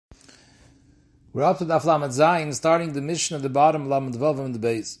We're up to Daf Lamed Zayin, starting the Mishnah at the bottom, Lamed Vav in the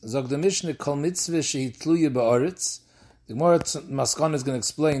base. Zog the Mishnah, Kol Mitzvah Shehi Tluya Ba'aretz. The Gemara Maskan is going to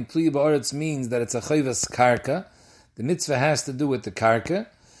explain, Tluya Ba'aretz means that it's a chayvas karka. The mitzvah has to do with the karka.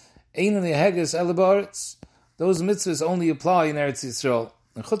 Ein in the Heges Ele Ba'aretz. Those mitzvahs only apply in Eretz Yisrael.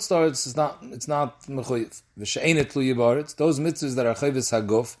 In Chutz La'aretz, it's not mechuyev. V'she'ein Tluya Ba'aretz. Those mitzvahs that are chayvas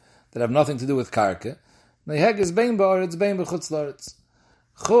haguf, that have nothing to do with karka. The Heges Bein Ba'aretz, Bein B'chutz La'aretz.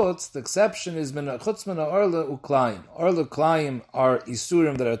 Chutz, the exception is chutz mina orla uklayim. Orla uklayim are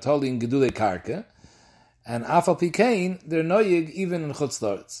isurim that are totally in gedule karka, and afal pikein they're noyig even in chutz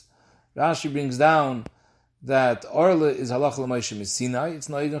la'aretz. Rashi brings down that orla is halacha l'moshe misinai, it's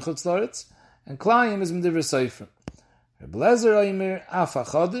noyig in chutz la'aretz, and klayim is medivra seifrim. Rebbe Lezer oimer afa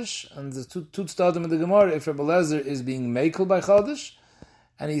chodesh, and the two tzadim in the Gemara, if Rebbe Lezer is being mekel by chodesh,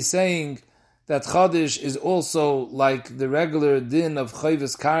 and he's saying that Chodesh is also like the regular din of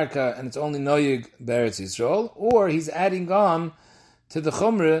Chayvus Karka and it's only Noyig Beretz Yisrael, or he's adding on to the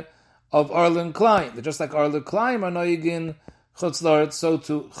Chumrah of Arlen Klein, that just like Arlen Klein are Noyig in Chutz La'aretz, so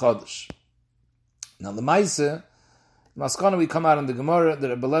to Chodesh. Now the Maise, Maskana we come out in the Gemara, that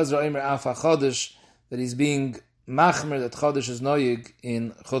Rebbe Lezer Omer Afa Chodesh, that he's being machmer, that Chodesh is Noyig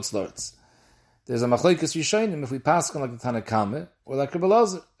in Chutz La'aretz. There's a machlokes Rishonim if we pass on like the Tanna Kameh or like Rebbe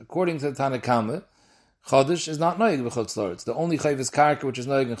Lezer. According to the Tanna Kameh, Chodesh is not noyig b'chutz la'aretz. The only chayvus karka which is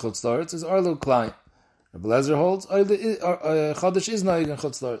noyig in chutz la'aretz is Arlo Klein. Rebbe Lezer holds Chodesh is noyig in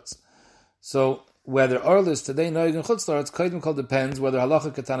chutz la'aretz. So whether Arlo is today noyig in chutz la'aretz, Kaidim Kol depends whether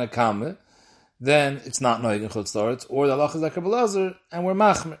halacha katana Kameh, then it's not noyig in chutz la'aretz, or the halacha is like Rebbe Lezer and we're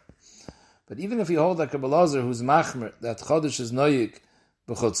machmer. But even if you hold like Rebbe Lezer who's machmer that Chodesh is noyig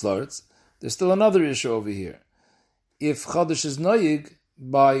b'chutz la'aretz, there's still another issue over here. If Chodesh is noyig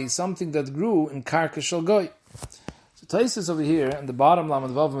by something that grew in Karka Shel Goy. So Taisus over here, in the bottom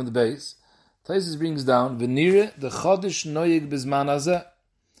Lamed Vav in the base, Taisus brings down, V'nire the Chodesh noyig bizman hazeh.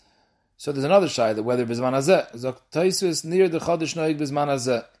 So there's another shayla, whether bizman hazeh. So Taisus, nire the Chodesh noyig bizman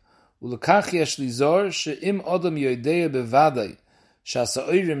hazeh. U'lekach yesh lizor, she'im odom yoidea bevadai,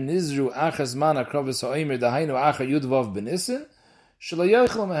 sha'sa'oirim nizru achar zman akrovis ha'oimer dahainu achar yudvav benisin, shelo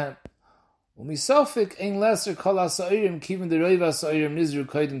yoichel mehem. Umisofik ein lesser kol ha'sa'orim kivin deroiv ha'sa'orim nizru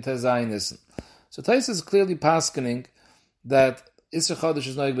koidim tezayin nissen. So Taisus is clearly paskening that Isser Chodesh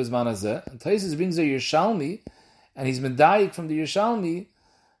is noyig bezman hazeh, and Taisus brings a Yerushalmi, and he's been daik from the Yerushalmi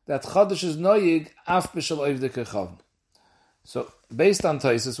that Chodesh is noyig af b'shel oivdei kechavim. So based on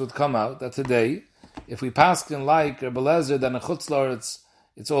Taisus would come out that today, if we pasken like Rebbe Lezer, then in Chutz La'aretz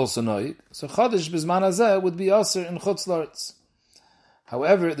it's also noyig. So Chodesh bezman hazeh would be aser in Chutz La'aretz.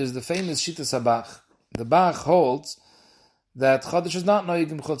 However, there's the famous Shittas HaBach. The Bach holds that Chodesh is not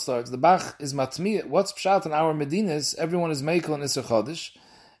noyig in Chutz La'aretz. The Bach is matmiyah. What's pshat in our Medinas? Everyone is mekel in Isser Chodesh.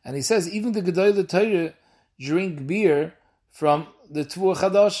 And he says, even the Gedolei Torah drink beer from the Tvua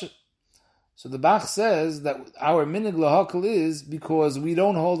Chadash. So the Bach says that our minig lahakal is because we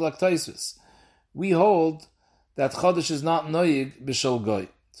don't hold like Taisus. We hold that Chodesh is not noyig b'shel goy.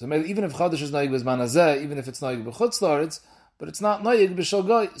 So maybe even if Chodesh is noyig b'zman hazeh, even if it's noyig b'chutz la'aretz, but it's not noyig b'shel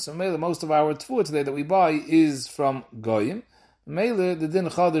goy. So maybe most of our tefua today that we buy is from goyim. Maybe the din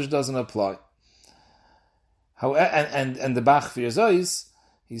Chodesh doesn't apply. And the Bach Fir Zois,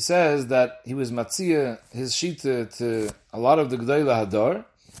 he says that he was matzia his shita to a lot of the Gedolei Hador.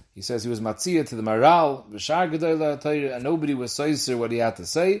 He says he was matzia to the Maral, V'shar Gedolei HaTorah, and nobody was soiser what he had to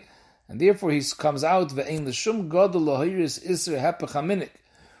say, and therefore he comes out ve'ein l'shum gadol lahiris isser hepech haminik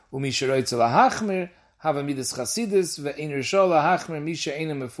u'mi sheroitz lahachmir have midas chasidis ve'ein rishol lahachmir mi she'ein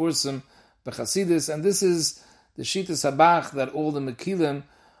mefursem b'chasidis, and this is the Shittas HaBach that all the Mekilim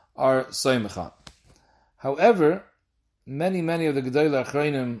are soymechan. However, many of the Gedolei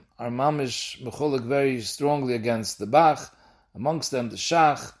Achronim are mamish mechulik very strongly against the Bach, amongst them the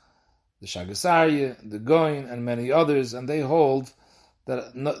Shach, the Shagasarya, the Goin, and many others, and they hold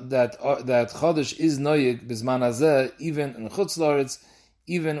that Chodesh is noyig bizman hazeh, even in Chutz La'aretz,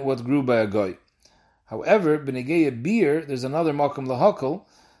 even what grew by a Goy. However, b'negei beer, there's another makom lahakol.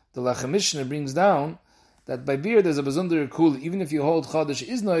 The Lechem Mishnah brings down that by beer there's a besonder kul, even if you hold Chodesh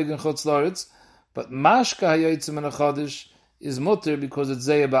is noyig in Chutz La'aretz, but mashka hayotzim in a Chodesh is mutter because it's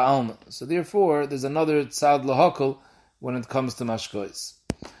zeya ba'alma. So therefore, there's another tzad lahakol when it comes to mashkois.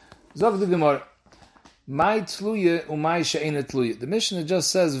 Zog the Gemara, my tluya umay she'ein tluya. The Mishnah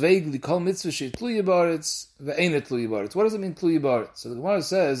just says vaguely, kol mitzvah she tluya ba'aretz ve'ein tluya ba'aretz. What does it mean tluya ba'aretz? So the Gemara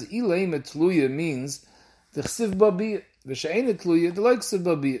says ileim tluya means the chsiv ba'biyah ve'she'ein tluya the like chsiv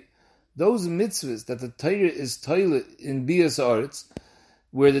ba'biyah. Those mitzvahs that the Torah is toilet in bias aretz,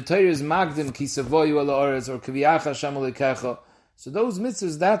 where the Torah is magdim ki savoyu ala aretz or kaviyach Hashem alekecha, So those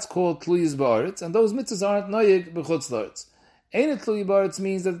mitzvahs, that's called tluyis ba'aretz, and those mitzvahs aren't noyeg b'chutz la'aretz. Ein tluyi ba'aretz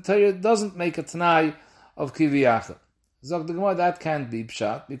means that the Torah doesn't make a t'nai of kiviyachah. Zog the Gemara, that can't be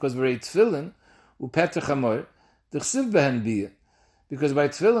pshat, because v'rei tefillin, u'petach hamor, d'chsiv behen biyah. Because by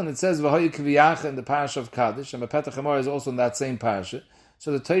tefillin it says v'hoyu kiviyachah in the parasha of Kaddish, and petach hamor is also in that same parasha.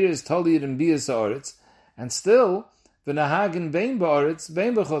 So the Torah is totally in biyah sa'aretz, and still, v'nahagin bein ba'aretz,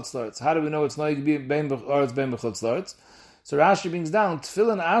 bein b'chutz la'aretz. How do we know it's noyeg bein ba'aretz, bein b'chutz la'aretz? So Rashi brings down,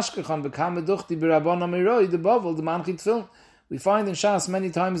 tefillin ashkechon bekam meduchti b'rabon amiroi, the Bavel, the manchi tefillin. We find in Shas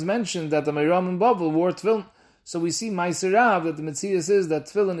many times mentioned that the Amiram and Bavel wore tefillin. So we see Meiser Rav that the Metzias is that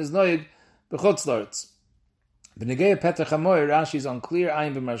tefillin is noyeg b'chutz la'aretz. B'negei petach hamoy, Rashi is unclear,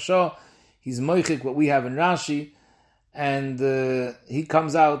 ayin b'marsha, he's moichik what we have in Rashi, and he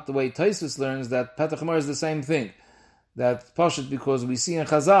comes out the way Tosfos learns that petach hamoy is the same thing. That Pashut, because we see in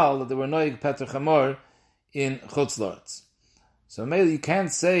Chazal that there were noyeg petach hamoy in chutz la'aretz. So maybe you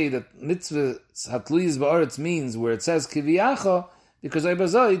can't say that mitzvah hatluyis ba'aretz means where it says kiviyacha, because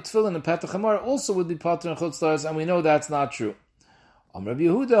Eibazai, tefillin and petach hamor also would be pater in chutz la'aretz, and we know that's not true. Rabbi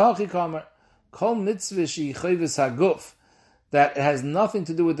Yehuda hachi kamer, kol mitzvah she chayvis haguf, that it has nothing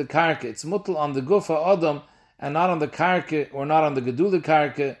to do with the karka. It's mutal on the guf ha'adam, and not on the karka, or not on the gedula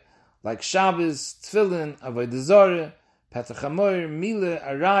karka, like Shabbos, tefillin, avodah zarah, petach hamor, mile,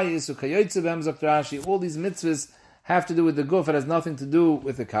 arayis, ukayotze b'hem zok Rashi. All these mitzvahs have to do with the guf, it has nothing to do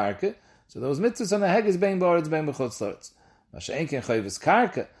with the karka. So those mitzvahs on the heg is bein ba'aretz, bein b'chutz la'aretz. Masha'enken chayvus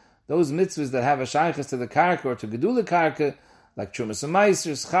karka, those mitzvahs that have a shaychus to the karka or to gedula karka, like Trumas and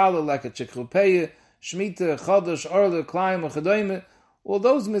Meiser, Schala, like a Chikrupeya, Shemitah, Chodosh, Orla, Klaim, or Chedoime, all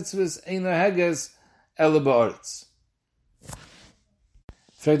those mitzvahs ein heges ele ba'aretz.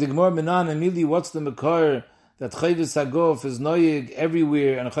 Frag the Gemara Menan Emili, what's the Mekar that chayvus haguf is noyeg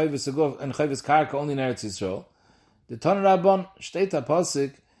everywhere and chayvus haguf and chayvus karka only in Eretz Yisrael? The Ton Rabban steht a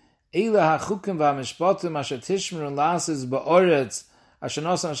Pasuk, Eila hachukim v'hamishpatim asher tishmeru lasis ba'aretz asher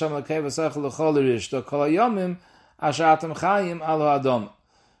nosan Hashem l'kei v'sech l'chol irish to kol hayomim asher atam chayim al ha'adam.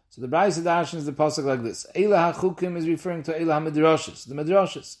 So the Brayse Darshan is the Pasuk like this. Eila hachukim is referring to Eila hamidrashis, the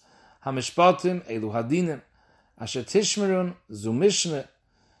midrashis. Hamishpatim, Eilu hadinim. Asher tishmerun, zu mishneh.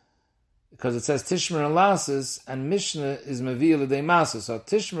 Because it says tishmerun lasis, and mishneh is mevi l'dei masa. So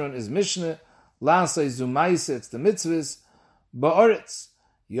tishmerun is mishneh, Lasa is Zumaisa, it's the mitzvahs, Ba'aretz.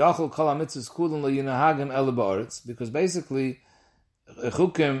 Yachol kol ha-mitzvahs kulun lo-yinahagim ele ba'aretz. Because basically,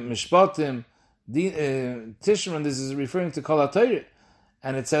 Chukim, Mishpatim, Tishman, this is referring to kol ha-Torah.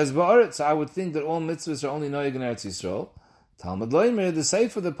 And it says Ba'aretz. So I would think that all mitzvahs are only noyeg in Eretz Yisrael. Talmud Loimer, the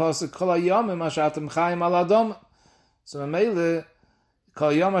seif of the pasuk, kol ha-yamim ashatem chayim al adam. So Mamele, kol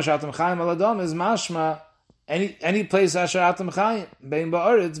ha-yam ashatem chayim al adam is mashma, any place asher atem chayim, bein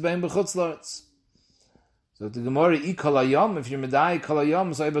ba'aretz, bein b'chutz la'aretz. So the Gemara, kol hayom, if you're medai kol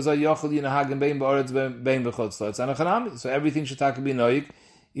hayom, so ebazay yochel yinahagim bein ba'aretz, bein b'chutz la'aretz, and a chanami. So everything should be noyeg,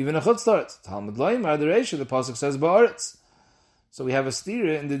 even a chutz la'aretz. Talmud Loimer, the Reisha, the pasuk says ba'aretz. So we have a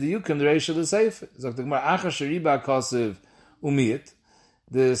stira in the Diyukim, the Reisha, the Seif. So the Gemara, acha sheriba kosiv umiyit.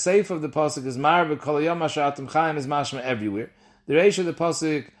 The Seif of the pasuk is marbe kol hayom asher atem chayim is mashma everywhere. The Reisha, the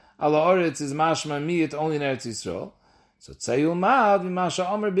pasuk ala oretz is mashma miyit only in Eretz Yisrael. So tzayul ma'ad v'masha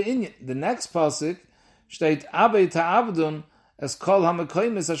omer be'inyan. The next pasuk steht abei ta'abdun as kol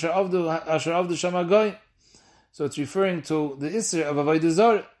ha'mekoymis asher avdu shamagoyim. So it's referring to the Isra of avodah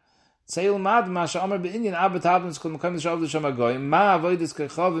zarah. Tzayul ma'ad v'masha omer be'inyan abei ta'abdun as kol ha'mekoymis asher avdu shamagoyim. Ma avodas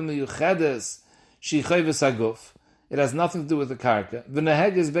kechavim miyuchedes shi chayves haguf. It has nothing to do with the karka.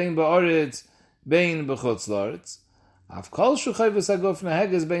 V'neheg is bein ba'oretz, bein b'chutz la'aretz. Av kol shuchayves haguf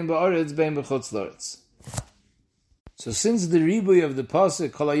neheg is bein ba'oretz, bein b'chutz la'aretz. So since the ribuy of the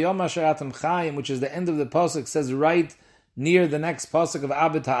pasuk kol hayom asher atem chayim, which is the end of the pasuk, says right near the next pasuk of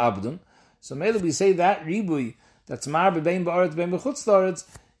abed ha'abdun, so maybe we say that ribuy that's marbe bein ba'aretz, bein b'chutz la'aretz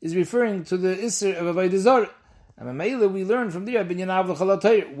is referring to the iser of avodah zarah. And maybe we learn from there binyan av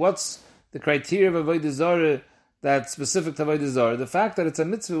l'chalatayr. What's the criteria of avodah zarah that's specific to avodah zarah? The fact that it's a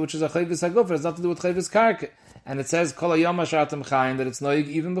mitzvah which is a chayvis haguf has nothing to do with chayvis karka. And it says kol hayom asher atem chayim, that it's noyeg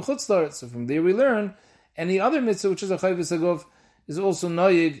even b'chutz la'aretz. So from there we learn any other mitzvah which is a chayvis haguf is also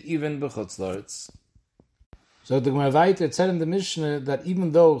noyeg even b'chutz la'aretz. So the Gemara Vayit, it said in the Mishnah that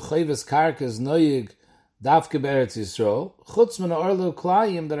even though chayvis karka is noyeg davke b'Eretz Yisrael, chutz min ha'orlo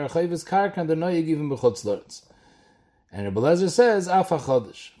klayim that are chayvis karka and they're noyeg even b'chutz la'aretz. And Rebbe Lezer says afa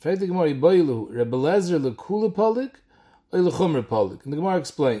chodesh. Frag the Gemara yiboilu Rebbe Lezer lekula polik or lechumre polik. And the Gemara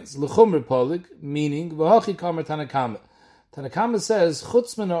explains lechumre polik meaning v'hachi kamer Tanakama. Tanakama says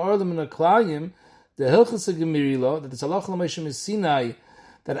chutz min ha'orlo min ha'klayim the hilchas hagemirilo that it's halacha l'moshe Sinai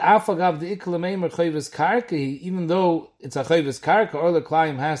that afagav the iklameimer chayvus karka, even though it's a chayvus karka, or the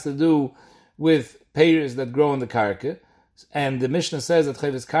climb has to do with payers that grow in the karka, and the Mishnah says that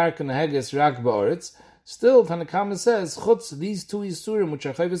chayvus karka neheges rak ba'oretz, still Tanakama says chutz these two isurim which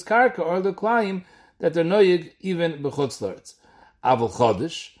are chayvus karka or the climb that they're noyig even b'chutz l'oretz. Aval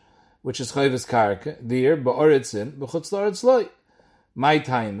chodesh, which is chayvus karka, there ba'oretzin b'chutz l'oretz loy. My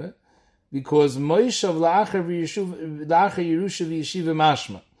time, because Moishav la'achar Yerusha v'yeshiva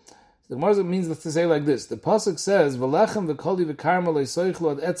mashma. The Gemara means to say like this. The pasuk says, "V'lechem v'koli v'karma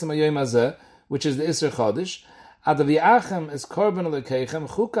le'soichlo ad etzem hayom hazeh," which is the Isser Chodesh. Ad v'yachem es korban lekeichem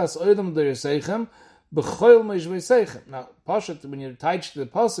chukas oidam dereseichem b'choil meishveiseichem. Now, pasuk when you touch the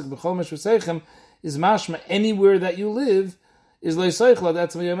pasuk b'chol meishveiseichem is mashma anywhere that you live is le'soichlo ad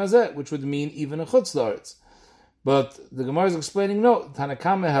etzem hayom hazeh, which would mean even a chutz la'aretz. But the Gemara is explaining no.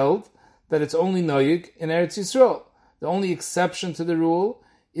 Tanakama held that it's only noyig in Eretz Yisrael. The only exception to the rule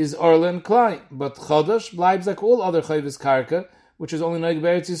is Orla and Klein. But Chodesh bleibs like all other Chayvus Karka, which is only noyig in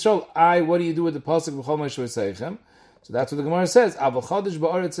Eretz Yisrael. What do you do with the pasuk b'chol ma'asher? So that's what the Gemara says. Aval Chodesh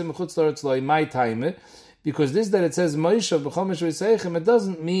ba'aretzim b'chutz l'oretz loy my time. Because this that it says Moshav b'chol ma'asher, it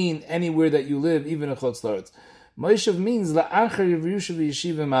doesn't mean anywhere that you live, even in chutz l'oretz. Moshav means la'achar Yerusha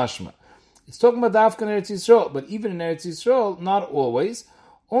v'yeshiva mashma. It's talking about Dafka in Eretz Yisrael, but even in Eretz Yisrael, not always.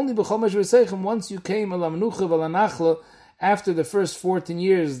 Only b'chomesh v'seichem, once you came ala menucha v'lanachla, after the first 14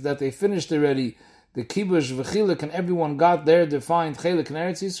 years that they finished already, the kibush v'chilik, and everyone got their defined chelik in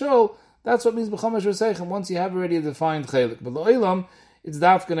Eretz Yisrael, that's what means b'chomesh v'seichem, once you have already a defined chelik. But l'olam, it's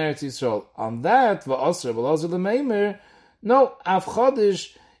Dafka in Eretz Yisrael. On that, v'asr l'meimer, no, Av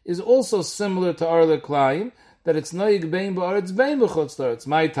Chodesh is also similar to Arle Klaim, that it's noyig bein ba'aretz bein b'chutz l'oretz,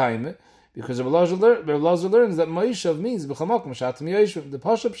 my time. Because Rabbi Elazar learns that Moshav means b'chamak m'shatim yoshvim, the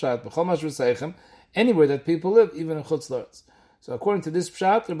pashup pshat b'chol mash v'seichem, anywhere that people live, even in chutz l'oretz. So according to this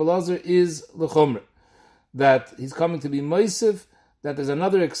pshat, Rabbi Elazar is l'chomr, that he's coming to be moisiv, that there's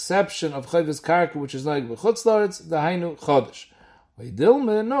another exception of chayvus karka, which is like b'chutz l'oretz, the hainu chodesh.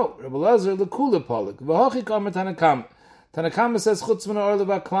 V'idilme, no, Rabbi Elazar l'kula polik, v'hochi kamer Tanakama. Tanakama says chutz min ha'or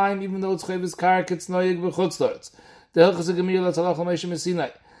l'vaklayim, even though it's chayvus karka, it's noyig b'chutz l'oretz. The hilchas ha'gemir l'tzalach l'meishem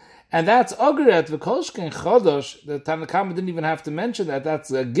esinai. And that's Ogret, V'kolshken Chodosh, the Tanakama didn't even have to mention that.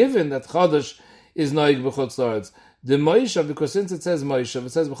 That's a given that Chodosh is Noig B'chutz L'oretz. The Moishav, because since it says Moishav,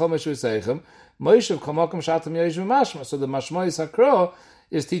 it says B'chol Moshe V'seichem, Moishav Kamokum Shatam Yoish V'mashma. So the Mashmois HaKro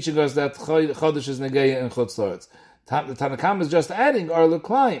is teaching us that Chodosh is Negeya in Chutz L'oretz. The Tanakama is just adding Arle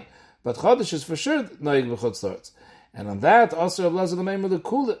Klein, but Chodosh is for sure Noig B'chutz L'oretz. And on that, also Rabbi Elazar L'meimer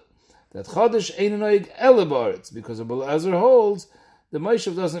L'kula, that Chodosh Ein Noig Ele B'oretz, because Rabbi Elazar holds the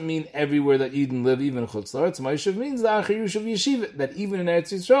Moshav doesn't mean everywhere that Eden live, even in Chutz L'oretz. Moshav means the Achar Yerusha v'yeshiva, that even in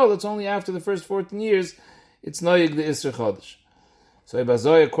Eretz Yisrael, it's only after the first 14 years, it's Noyig the Isser Chodesh. So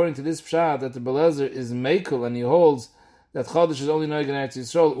Ebazoi, according to this pshat, that the Belezer is Mekel, and he holds that Chodesh is only Noyig in Eretz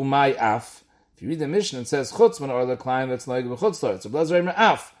Yisrael, Umay Af. If you read the Mishnah, it says Chutz when or the climb that's Noyig b'Chutz L'oretz. So Belezer Eimer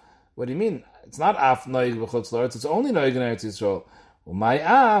Af. What do you mean? It's not Af Noyig b'Chutz L'oretz, it's only Noyig in Eretz Yisrael. Umay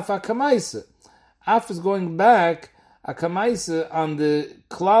Af, Akamaisa. Af is going back a kamaisa on the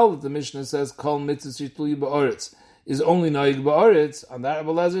cloud. The Mishnah says kol mitzvah shitluyi ba'oretz is only noig ba'oretz. On that,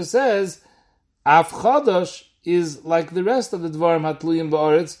 Rabbi Elazar says af chodosh is like the rest of the dvarim hatluyim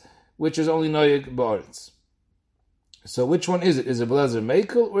ba'oretz, which is only noig ba'oretz. So which one is it? Is it Rabbi Elazar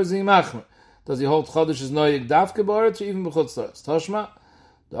mekel or is he machmer? Does he hold chodosh is noig davke ba'oretz or even b'chutz l'oretz? Toshma,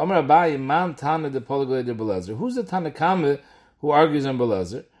 the Amar Abaye man tana de polyglot Rabbi Elazar. Who's the Tanakama who argues on Rabbi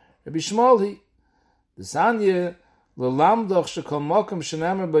Elazar? Rabbi Shmuel. The Sanya. So this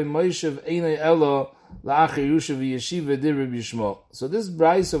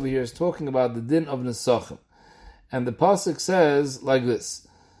brayso over here is talking about the din of nesachim, and the pasuk says like this.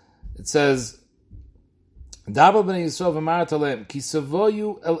 It says, "Daba b'nei Yisrael v'mar talem ki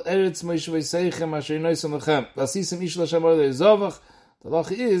savoyu el eretz Moshe v'seichem asher noisam lechem v'asisim ish l'Hashem or le'zovach." The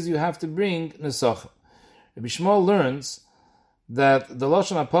halacha is you have to bring nesachim. Rabbi Shmuel learns that the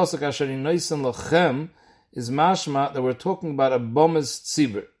lashon pasuk asher noisam lechem is mashma that we're talking about a bomas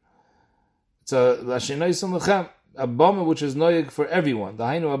tzibur. It's a lashinayson lechem, a boma which is noyig for everyone. The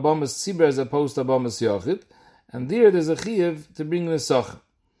hainu a bomas tzibur as opposed to a bomas yochid, and there's a chiyuv to bring nesachim.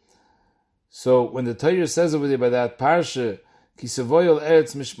 So when the Torah says over there by that parsha, ki savoyol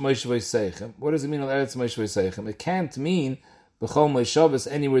eretz Moshe v'seichem, what does it mean al eretz Moshe v'seichem? It can't mean b'chol Moshavos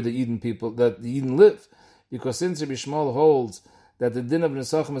anywhere the Eden people that the Eden live, because since Rabbi Shmuel holds that the din of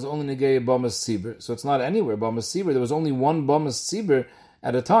nesachim is only negei bomas tzibur, so it's not anywhere bomas tzibur. There was only one bomas tzibur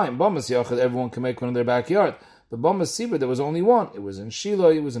at a time. Bomas yachid, everyone can make one in their backyard. But bomas tzibur, there was only one. It was in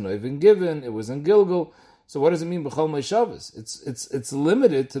Shiloh, it was in Oivin Given, it was in Gilgal. So what does it mean b'chol Moishavos? It's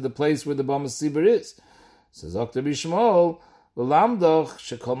limited to the place where the Bama Sibur is. Says Dr. Bishmol, L'lamdoch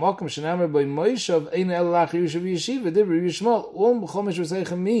shekol makom shenamer by Moishav ein el lach Yerusha v'yeshiva dibri Bishmol. All b'chol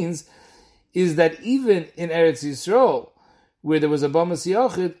Moishavos means is that even in Eretz Yisrael, where there was a Bama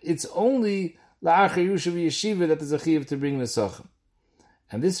Siyachid, it's only la'ach Yerusha v'yeshiva that there's a chiyuv to bring nesachim.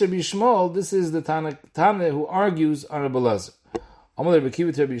 And this Rabbi Shmuel, this is the Tana who argues on Rabbi Elazar. Amalei Rabbi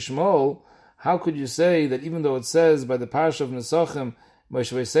Akiva to Rabbi Shmuel, how could you say that even though it says by the parsha of Nesachim,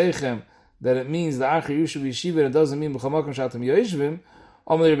 Moishavosechem, that it means the Acher Yushav Yeshiva, and it doesn't mean B'chamakom Shatam Yoishvim?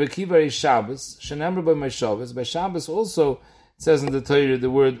 Amalei Rabbi Akiva is Shabbos, Shenamar by Moishavos. By Shabbos also, it says in the Torah the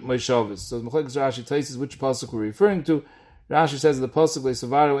word Moishavos. So Mechlekes Rashi Taisis, which pasuk we're referring to? Rashi says the pasuk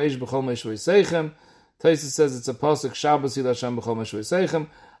Le'Savaru Eish B'chol Moishavosechem. Taisis says it's a pasuk Shabbos Yil Hashem B'chol Moishavosechem.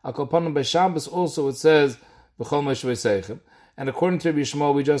 Akopanim by Shabbos also it says B'chol Moishavosechem. And according to Rabbi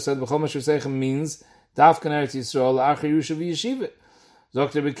Shmuel, we just said B'chol Moishavosechem means Dafkan Eretz Yisrael Acher Yerusha v'Yeshiva.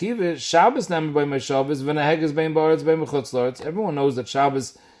 Dr. Rabbi Akiva, Shabbos named by Moishavos, V'neheg is bein ba'aretz bein b'chutz la'aretz. Everyone knows that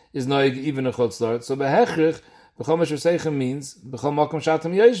Shabbos is noig even a chutz la'aretz. So B'hechrich, B'chol Moishavosechem means B'chol Makom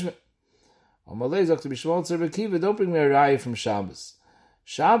Shatam Yoshvim. Amalei, Dr. Rabbi Shmuel to Rabbi Akiva, don't bring me a raya from Shabbos.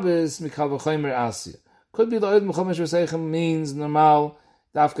 Shabbos mikal v'chomer asya. Could be the oid B'chol Moishavosechem means normal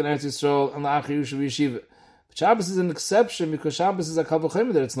Dafkan Eretz Yisrael and Acher Yerusha v'Yeshiva. But Shabbos is an exception because Shabbos is a kal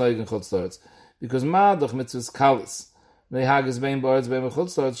v'chomer that it's noig in chutz la'aretz. Because ma'adach mitzvahs kalis. Nehag is bein ba'aretz bein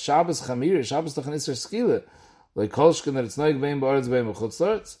b'chutz la'aretz. Shabbos chamir. Shabbos doch an iser skila. Like kolshkin that it's noig bein ba'aretz bein b'chutz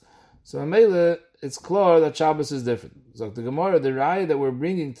la'aretz. So in Mele, it's clear that Shabbos is different. So the Gemara, the raya that we're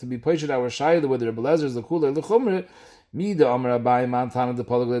bringing to be poshed our shayla, whether Rebbe Elazar is the kula l'chumre, mida amar abai mantana de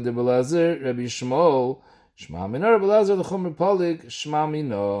polig le Rebbe Elazar, Rabbi Shmuel, shma minor Rebbe Elazar l'chumre polig, shma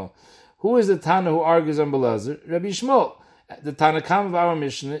minor. Who is the Tana who argues on Rebbe Elazar? Rabbi Shmuel. The Tanakam of our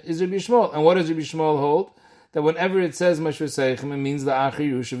Mishnah is Rabbi Shmuel. And what does Rabbi Shmuel hold? That whenever it says Moishavosechem, it means the Acher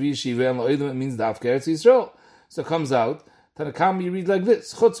Yerusha v'Yeshiva, and L'oidim it means the Dafka Eretz Yisrael. So it comes out, Tanakam you read like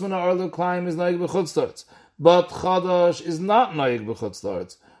this, Chutz min ha'arlo klaim is noig b'chutz la'aretz. But Chadash is not noig b'chutz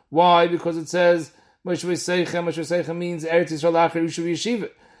la'aretz. Why? Because it says Moishavosechem means Eretz Yisrael Acher Yerusha v'Yeshiva.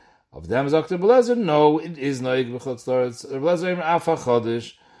 Of them is Dr. Belezer, no, it is noig b'chutz la'aretz. Belezer afa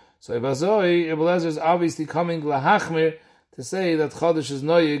Chadash. So Rebbe Elazar is obviously coming lahachmir to say that Chodesh is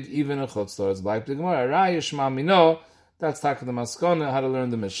noyig even a chutz la'aretz. Like the Gemara, Raya Shma Mino, that's Taka the Maskana, how to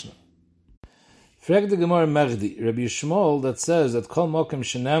learn the Mishnah. Frag the Gemara Megdi, Rabbi Shmuel that says that Kol Mokem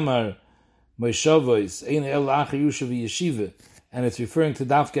Shenemar Moishavos Ein El Acher Yerusha v'Yeshiva, and it's referring to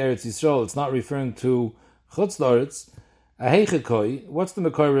Dafka Eretz Yisrael, it's not referring to chutz la'aretz. Aheichekoi, what's the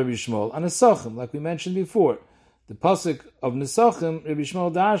Mekor Rabbi Shmuel? On a Nesachim, like we mentioned before. The pasuk of Nesachim, Rabbi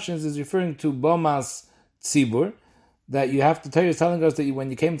Shmuel Darshins, is referring to Bomas Tzibur, that you have to tell you, telling us that when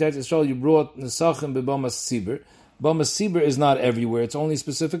you came to Eretz Yisrael, you brought Nesachim be Bomas Tzibur. Bomas Tzibur is not everywhere; it's only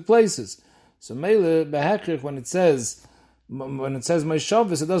specific places. So Mele Behechrich, when it says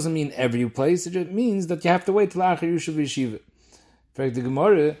Moishavos, it doesn't mean every place. It just means that you have to wait till Acher Yerusha v'Yeshiva. In fact, the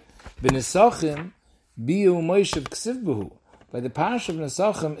Gemara B'Nesachim Biu Moishav Ksiv Behu. By the parsha of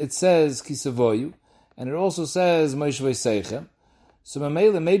Nesachim, it says Kisavoyu. And it also says Moishavosechem. So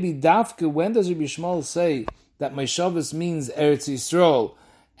Mamela, maybe Dafka, when does Rabbi Shmuel say that Moishavos means Eretz Yisrael,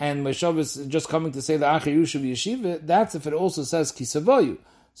 and Moishavos is just coming to say the Acher Yerusha v'Yeshiva? That's if it also says Kisavoyu.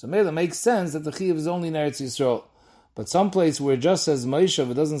 So Mamela makes sense that the Chiyuv is only in Eretz Yisrael. But someplace where it just says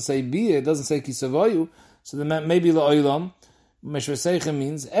Moishav, it doesn't say Bia, it doesn't say Kisavoyu, so then maybe La'olam, Moishavosechem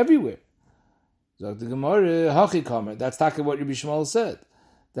means everywhere. So the Gemara, Hachi Kamer, that's talking what Rabbi Shmuel said.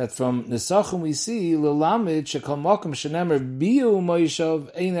 That from Nesachim we see L'lamid shekol makom shenemer biu Moishav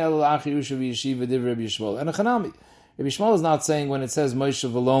ein el Acher Yerusha v'Yeshiva divrei Rabbi Shmuel. And a Chanami, Rabbi Shmuel is not saying when it says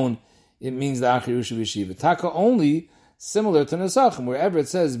Moishav alone, it means the Acher Yerusha v'Yeshiva. Taka only similar to Nesachim, wherever it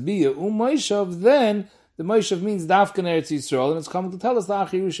says biu Moishav, then the Moishav means Dafkan Eretz Yisrael, and it's coming to tell us the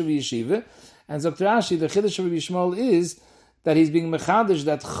Acher Yerusha v'Yeshiva. And Dr. Rashi, the Chiddush of Rabbi Shmuel is that he's being mechadish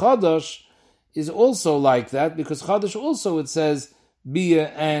that Chadash is also like that, because Chadash also it says Bia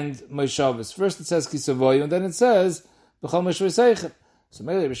and Moishavos. First it says Kisavoyu, and then it says B'chol Moishavosechem. So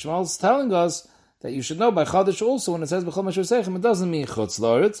maybe Rabbi Shmuel is telling us that you should know by Chadash also, when it says B'chol Moishavosechem, it doesn't mean chutz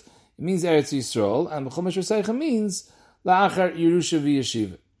la'aretz, it means Eretz Yisrael, and B'chol Moishavosechem means La'achar Yerusha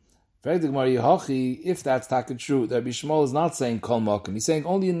v'Yeshiva. If that's taken true, that Rabbi Shmuel is not saying Kol Mokem, he's saying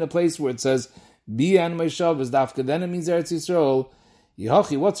only in the place where it says Bia and Moishavos Dafka, then it means Eretz Yisrael.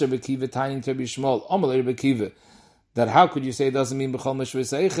 Yehochi, what's Rabbi Kiva tying to Rabbi Shmuel? Amalei Rabbi Kiva. That how could you say it doesn't mean B'chol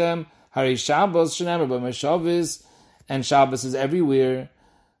Moishavosechem? Hari Shabbos shenemer by Moishavos, and Shabbos is everywhere.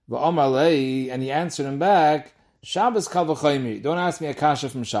 And he answered him back, Shabbos kal v'chaymer. Don't ask me a kasha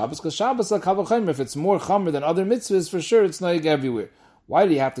from Shabbos, because Shabbos kal v'chaymer. If it's more chamer than other mitzvahs, for sure it's noig everywhere. Why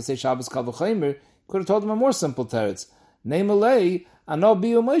do you have to say Shabbos kal v'chaymer? Could have told him a more simple teretz. Name alei, ano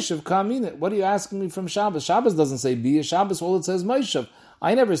biyu moishav kamina. What are you asking me from Shabbos? Shabbos doesn't say biyu. Shabbos, all it says moishav.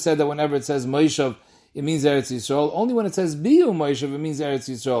 I never said that whenever it says moishav, it means Eretz Yisrael. Only when it says biyu moishav, it means Eretz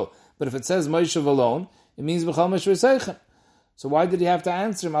Yisrael. But if it says moishav alone, it means b'chal meshver seichem. So why did he have to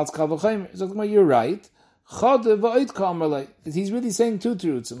answer him? You're right. He's really saying two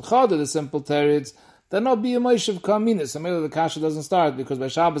truths. And Chada, the simple teretz, that not be a moishav kamina. So maybe the kasha doesn't start because by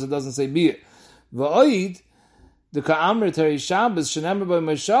Shabbos it doesn't say biyu. V'oid, the ka'amr teretz Shabbos shenemar by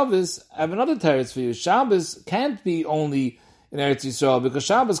moishavis. I have another teretz for you. Shabbos can't be only in Eretz Yisrael because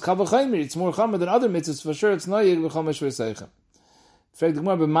Shabbos kavachaymer. It's more chamer than other mitzvahs for sure. It's noyeg b'chal meshver seichem. In fact, the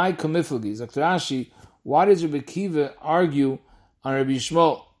Gemara b'may kamiflagi. Dr. Rashi, why does Rabbi Kiva argue on Rabbi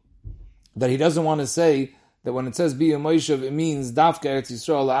Shmuel that he doesn't want to say that when it says biyu moishav, it means dafka Eretz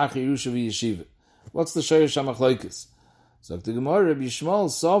Yisrael la'achir Yerusha v'yeshiva? What's the shayr shamachloikis? So the Gemara, Rabbi Shmuel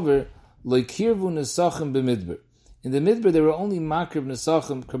sover loikirvu nesachim b'midbar. In the midbar there were only makrib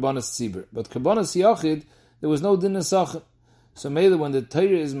nesachim karbanas tzibur, but karbanas yachid there was no din nesachim. So maybe when the Torah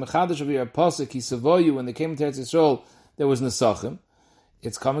is mechadash of your pasuk hisavoyu, when they came to Eretz Yisrael there was nesachim.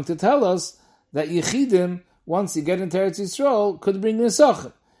 It's coming to tell us that Yechidim, once you get into Eretz Yisrael, could bring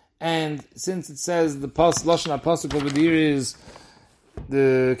nesachim. And since it says the Lashon HaPasuk over there is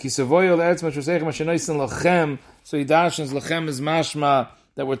the Kisavoyo L'Eretz Mashosechem Ashenoisen Lachem, so Yidashins Lachem is mashma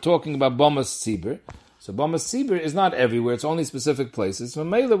that we're talking about Bomas Tzibur. So Bomas Tzibur is not everywhere, it's only specific places. So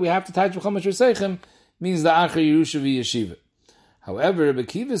Mela, we have to touch B'cham Mashosechem, means the Acher Yerusha V'Yeshiva. However, Rebbe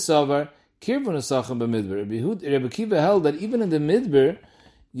Kiva Savar, Kirvu Nesachim B'Midbar. Rebbe Kiva held that even in the Midbar,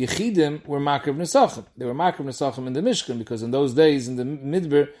 Yechidim were Makrav Nesachim. They were Makrav Nesachim in the Mishkan, because in those days, in the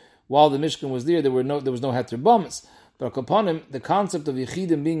Midbar, while the Mishkan was there, there was no Heter Bomas. But upon him, the concept of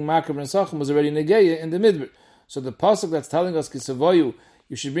Yechidim being Makrav Nesachim was already Negeya in the Midbar. So the pasuk that's telling us Kisavoyu,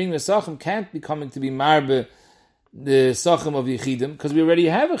 you should bring Nesachim, can't be coming to be Marbe, the Sachim of Yechidim, because we already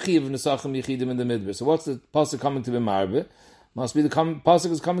have a Chiv of Nesachim Yechidim in the Midbar. So what's the pasuk coming to be Marbe? Must be the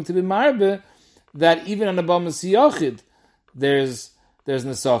pasuk is coming to be Marbe, that even on the Bomas Yachid, there's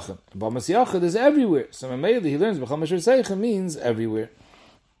Nesachim. Bomas Yachid is everywhere. So immediately he learns B'chal Meshver Seichem means everywhere.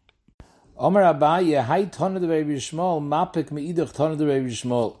 Omer Abaye, Hai Tana de Rabbi Yishmael, Mapik Meidach Tana de Rabbi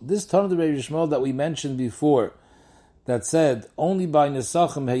Yishmael. This Tana de Rabbi Yishmael that we mentioned before, that said, only by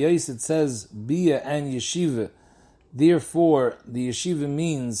Nesachim Hayos it says Bia and Yeshiva. Therefore, the Yeshiva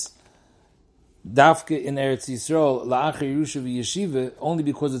means Dafke in Eretz Yisrael, La'achir Yerusha v'Yeshiva, only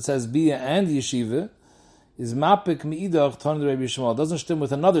because it says Bia and Yeshiva, is Mapik Meidach Tana de Rabbi Yishmael. It doesn't stem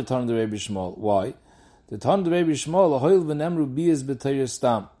with another Tana de Rabbi Yishmael. Why? The Tana de Rabbi Yishmael, Ahoil v'nemru Bias b'Torah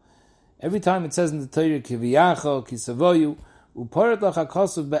stam. Every time it says in the Torah, Kiviyacha, Kisavoyu, Uparat lach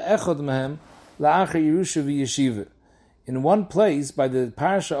hakasav be'echad mehem, la'achir Yerusha v'Yeshiva. In one place, by the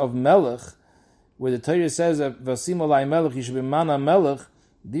parasha of Melech, where the Torah says that Vasim olai Melech, you should be mana Melech,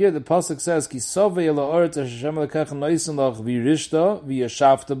 there the pasuk says, Kisovei ela'oretz Hashem lekech noisen lach v'yirishta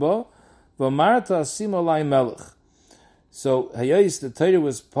v'yashavta bo, v'amarta asim olai Melech. So, Hayais, the Torah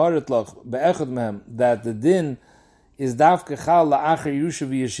was parat lach be'echad mehem, that the din is dafke chal la'achir Yerusha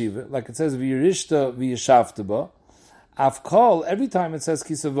v'yeshiva, like it says v'yirishta v'yashavta bo. Afkol, every time it says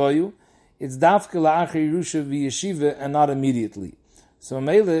Kisavoyu, it's dafke la'achir Yerusha v'yeshiva and not immediately. So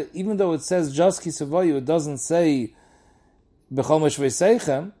Mele, even though it says just Kisavoyu, it doesn't say B'chol Meshver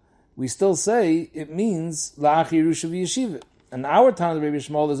Seichem, we still say it means la'achir Yerusha v'yeshiva. And our time of Rabbi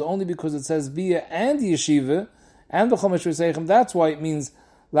Yishmael is only because it says Bia and Yeshiva and B'chol Meshver Seichem. That's why it means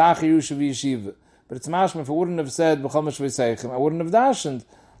la'achir Yerusha v'yeshiva. But it's mashma, if I wouldn't have said B'chol Meshver Seichem, I wouldn't have dashened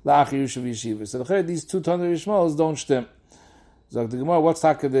la'achir Yerusha v'yeshiva. So these two Tana of Yishmaels don't stem. So the Gemara, what's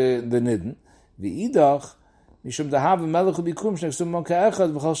taka the nidden? V'idach, mishum dahav melech u'bikum shnei ksum mon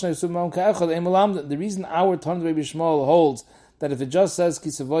ka'echad v'chal shnei ksum mon ka'echad emelam. The reason our Tana of Rabbi Yishmael holds that if it just says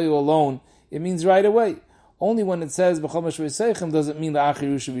Kisavoyu alone, it means right away. Only when it says B'chol Meshver Seichem does it mean la'achir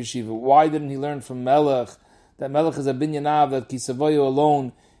Yerusha v'yeshiva. Why didn't he learn from Melech that Melech is a binyanav, that Kisavoyu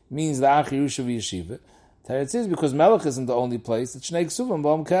alone means la'achir Yerusha v'yeshiva? Teretz is because Melech isn't the only place. It's shnei ksuvim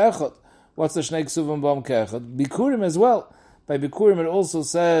b'om ka'echad. What's the shnei ksuvim b'om ka'echad? Bikurim as well. By Bikurim it also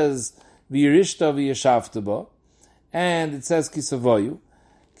says v'yirishta v'yashavta bo, and it says Kisavoyu,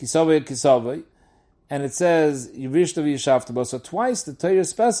 Kisavoy, and it says Yirishta v'yashavta bo. So twice the Torah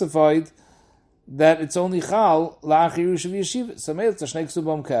specified that it's only chal la'achir Yerusha v'yeshiva. So maybe it's a shnei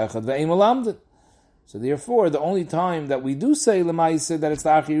ksubam ka'echad ve'im alamdin. So therefore, the only time that we do say l'maisa that it's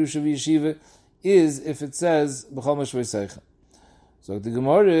la'achir Yerusha v'yeshiva is if it says b'chol meshver seichem. So the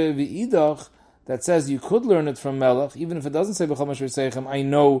Gemara v'idach that says you could learn it from Melech, even if it doesn't say B'chol Mashvei Seichem, I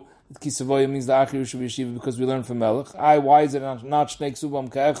know that Kisavoya means the Achi Yerusha V'Yeshiva because we learn from Melech. Why is it not Shnei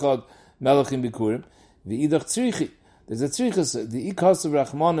Ksubam Ka'echad Melech in Bikurim? V'idach Tzrichi. There's a Tzrichas, the Ikas of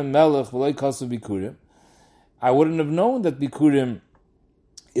Rachman and Melech, V'loi Kas of Bikurim. I wouldn't have known that Bikurim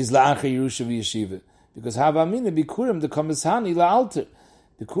is La'achi Yerusha V'Yeshiva. Because Havamina Bikurim, the Kamishani La'alter.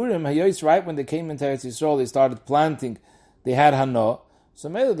 Bikurim, Hayois, right when they came into Eretz Yisrael, they started planting, they had Hana. So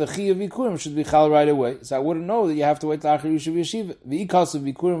maybe the Chi of Bikurim should be Chal right away. So I wouldn't know that you have to wait till Acher Yushav Yeshiva. The Ikas of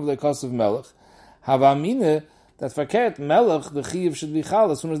Bikurim, the Ikas of Melech. Havamina, that Fakert, Melech, the Chi should be Chal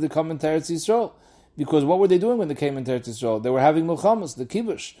as soon as they come into Eretz Yisrael. Because what were they doing when they came into Eretz Yisrael? They were having Milchamas, the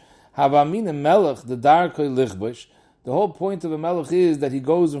Kibush. Havamina, Melech, the Darkoi Lichbush. The whole point of a Melech is that he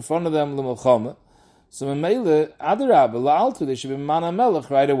goes in front of them, the Milchama. So Memele, Adarab, La'altu, they should be Mana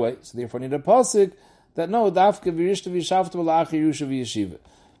Melech right away. So therefore need a Pasik, that no, dafke v'yishta v'yishavta v'la'achi Yerusha v'yeshiva.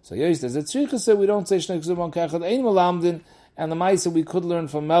 So yes, there's a tzricha, we don't say shnei ksubon k'echad ein malamdin, and the ma'isa we could learn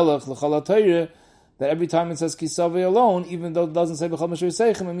from Melech l'chal ha'torah that every time it says kisaveh alone, even though it doesn't say b'chol mashvei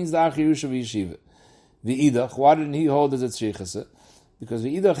seichem, it means the achi Yerusha v'yeshiva. V'idach, why didn't he hold as a tzricha? Because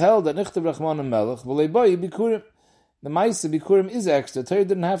v'idach held that nichtav Rachman and Melech v'lei boi bikurim. The ma'isa bikurim is extra. Torah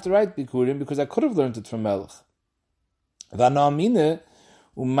didn't have to write bikurim because I could have learned it from Melech. V'ana'amine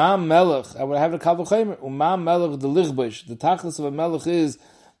Umam Melech, I would have a Kavachemer. Umam Melech the Lichbush. The tachlis of a Melech is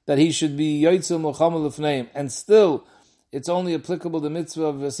that he should be Yoitzel Mochamed Lefneim, and still it's only applicable the mitzvah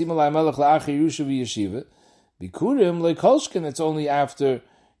of Simalai Melech La'achi Yerusha V'Yeshiva. Bikurim Lekolshkin, it's only after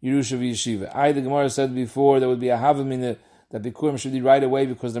Yerusha V'Yeshiva. The Gemara said before there would be a Havamina that Bikurim should be right away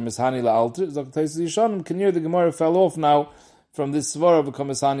because they're Mishani La'alter. Zoktais Yishonim, Kinir, the Gemara fell off now from this Svara become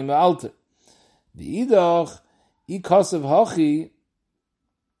Mishani La'alter. V'idach, Ikasav Hachi,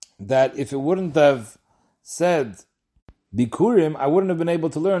 that if it wouldn't have said Bikurim, I wouldn't have been able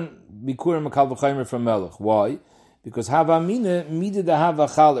to learn Bikurim Makal V'chaymer from Melech. Why? Because Havamina midid Hava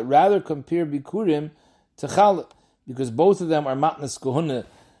Chalet. Rather compare Bikurim to Chalet, because both of them are Matnas Kohuna,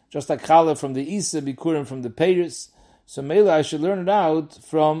 just like Chalet from the Isa, Bikurim from the Peiris. So Mela, I should learn it out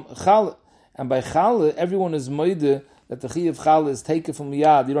from Chalet. And by Chalet, everyone is Moide that the Chi of Chalet is taken from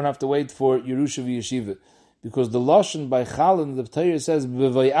Miyad. You don't have to wait for Yerusha V'Yeshiva. Because the Lashon by Chalin, the Torah says,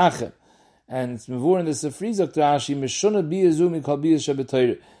 B'vayachem. And it's Mevur in the Sefri Zok Rashi, Meshuna b'yazumi kol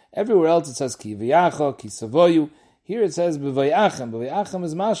b'yashabetayre. Everywhere else it says, Ki v'yacha, Ki savoyu. Here it says, B'vayachem. B'vayachem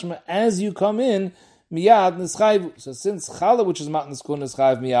is mashma, as you come in, miyad neschayvu. So since Chala, which is matnas kun, is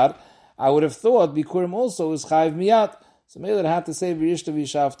chayv miyad, I would have thought Bikurim also is chayv miyad. So maybe I had to say, V'yishta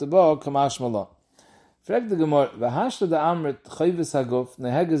v'yishavta bo, kamash malon. Frag the Gemara, V'hashta da amrit chayvis haguf,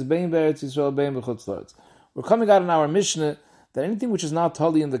 neheges bein be'eretz Yisrael bein b'chutz l'eretz. We're coming out in our Mishnah that anything which is not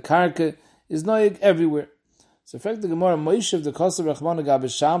totally in the karka is noyeg everywhere. So, in fact, the Gemara Moshev the Kosev Rachmana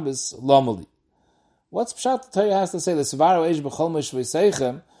Gabe Shabbos Lomali. What's pshat the Torah has to say? The Svaro Eish B'chol Meshvei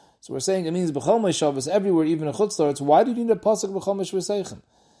Seichem. So we're saying it means B'chol Shabbos everywhere, even in Chutz La'aretz. Why do you need a pasuk B'chol Meshvei Seichem?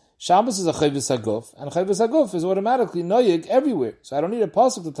 Shabbos is a Chayvis Haguf, and Chayvis Haguf is automatically noyeg everywhere. So I don't need a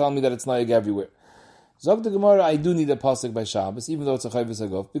pasuk to tell me that it's noyeg everywhere. Zog the Gemara, I do need a pasuk by Shabbos, even though it's a chayvis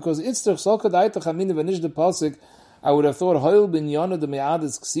hagov, because it's the solkadaita chamina v'nish the pasuk. I would have thought hoil bin yana the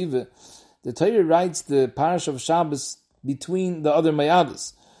mayadis ksiva. The Torah writes the parish of Shabbos between the other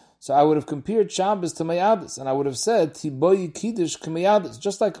mayadis, so I would have compared Shabbos to mayadis, and I would have said tiboyi kiddush k'mayadis.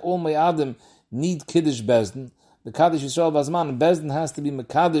 Just like all mayadim need kiddush bezdin, the kaddish Yisrael bazman bezdin has to be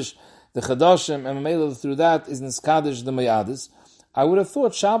mekadosh the chadashim, and mamela through that is niskadosh the mayadis. I would have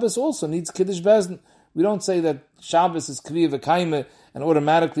thought Shabbos also needs kiddush bezdin. We don't say that Shabbos is Kviya V'Kaime and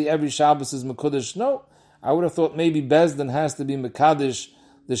automatically every Shabbos is Mekudesh. No. I would have thought maybe Bezdin has to be Mekadesh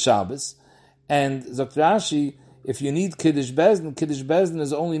the Shabbos. And Zok Rashi, if you need Kiddush Bezdin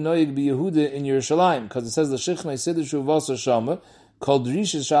is only Noyeg B'Yehuda in Yerushalayim, because it says the Shichnei Siddush Uvasa Shama, called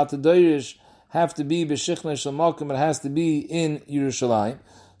Rishis Shata Doirish, have to be B'Shichnei Shalmakim, it has to be in Yerushalayim.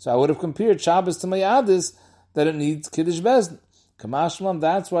 So I would have compared Shabbos to Mayadis that it needs Kiddush Bezdin. Kamashman,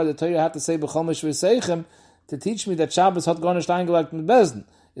 that's why the Torah had to say B'chol Meshvei Seichem to teach me that Shabbos hat gar nicht eingelegt mit Bezdin.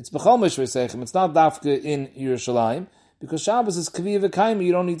 It's B'chol Meshvei Seichem. It's not Dafke in Yerushalayim, because Shabbos is Kviya V'Kaim,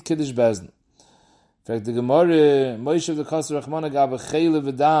 you don't need Kiddush Bezdin. In fact, the Gemara, Moshe the Koser Rachmana gab Chele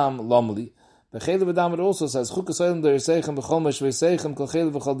V'Dam Lomli. The Chele V'Dam it also says, Chukas Oilem Der Seichem B'chol Meshvei Seichem Kol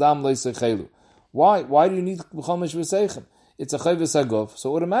Chele V'chol Dam Lo Yisei Chelu. Why? Why do you need B'chol Meshvei Seichem? It's a Chayvis Hagov,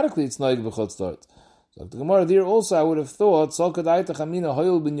 so automatically it's Noig B'chol Tzort. So the Gemara there also, I would have thought, Sol Kadaita Chamina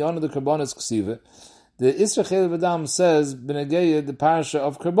Hoyel Binyana the Karbonis Ksiva. The Isra Chel V'Dam says Benegeya the parasha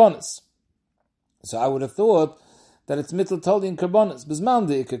of Karbonis. So I would have thought that it's Mittel Toli in Karbonis. Bizman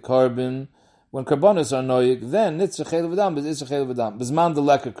the Ike Karbon, when karbonis are noyig, then nitzah chayil v'dam, but isra chayil v'dam. Bisman the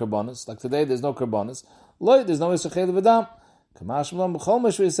lekker karbonis, like today there's no karbonis. Loy, there's no isra chayil v'dam. Kamash malam b'chol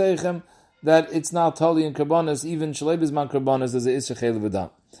meshvei seichem, that it's not totally in karbonis, even shalei bisman karbonis, there's a isra chayil v'dam.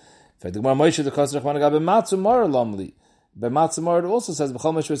 In fact, the Gemara Moshe the Kosher Chwana Gabe Matzu Mor Lomli. By Matzu Mor it also says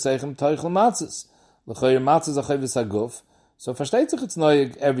b'chol meshvei seichem toichel matzes. L'choyer matzes a chayv v'saguf. So versteht sich it's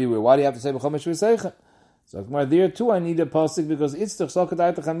noyig everywhere. Why do you have to say b'chol meshvei seichem? So there too I need a pasuk because it's the soket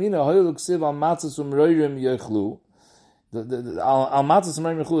ayta chamina hoyluk siv al matzos umroirim yechlu. Al matzos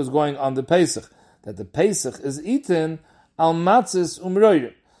umroirim yechlu is going on the Pesach, that the Pesach is eaten al matzos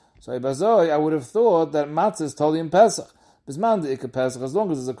umroirim. So I would have thought that matzos is totally in Pesach. Bisman the ikka Pesach, as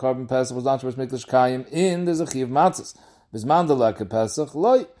long as there's a carbon Pesach, was not supposed to make l'shkayim in, there's a chiv matzos. Bisman the lekka Pesach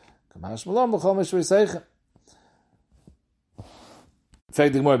loy kamash malom b'chol meshvei seichem. In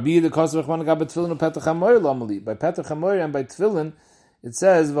fact, the Gemara be the cause of Rechman Gab Tefillin Petach Hamoyer Lomali. By Petach Hamoyer and by Tefillin, it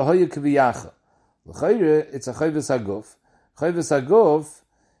says V'hoya Kviyacha. L'chayre, it's a Chayvus Haguf. Chayvus Haguf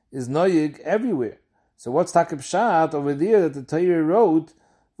is noyig everywhere. So what's Takib Shat over there that the Torah wrote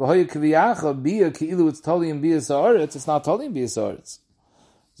V'hoya Kviyacha Bia Ki'ilu it's totally in Bia Sa'aretz. It's not totally in Bia Sa'aretz.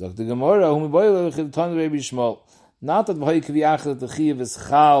 So the Gemara Humi Boyle L'chil Rabbi Shmuel. Not that V'hoya Kviyacha that the Chiyav is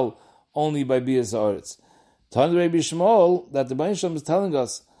Chal only by Bia Sa'aretz. Tan Rabbi Shmuel, that the Bain Shalom is telling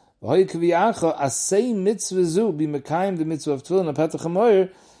us, V'hoy kviyacha asay mitzvah zu be mekayim the mitzvah of Tefillin Petach Hamoyer,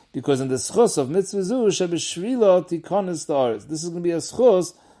 because in the schus of mitzvah zu shebeshvila tikonis the aretz. This is going to be a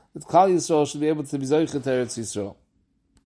schus that Klal Yisrael should be able to be zoichet Eretz Yisrael.